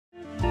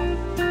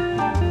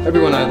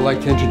Everyone, I'd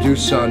like to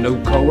introduce our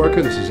new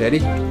co-worker. This is Eddie.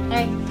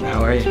 Hey.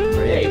 How are you?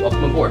 Hey,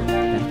 welcome aboard.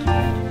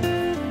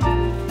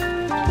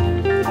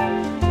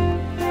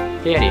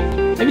 Hey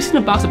Eddie, have you seen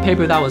a box of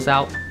paper that was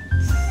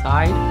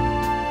outside?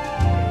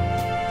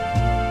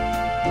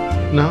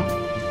 No?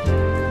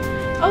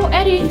 Oh,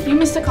 Eddie, you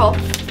missed a call.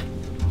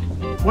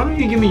 Why don't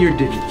you give me your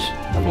digits?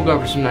 We'll go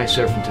for some nice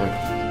surf and turf.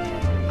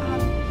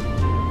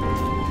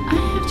 I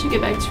have to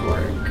get back to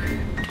work.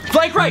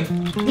 Flank right!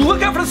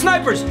 Look out for the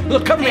snipers!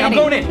 Look, cover me, Hey, I'm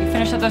Eddie, going in. You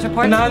finished up those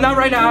reports? No, not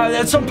right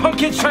now. Some punk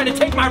kid's trying to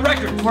take my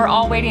record. We're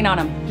all waiting on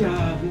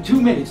him. 2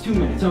 minutes,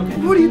 okay.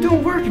 What are you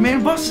doing working,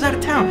 man? Boss is out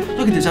of town.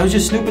 Look at this, I was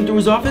just snooping through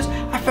his office.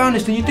 I found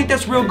this thing. You think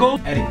that's real gold?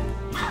 Eddie.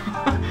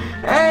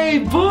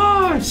 Hey,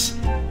 boss!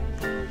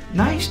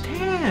 Nice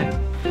tan.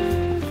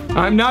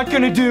 I'm not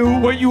gonna do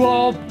what you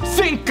all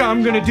think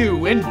I'm gonna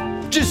do,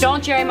 and just...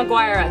 Don't Jerry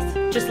Maguire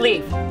us. Just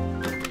leave.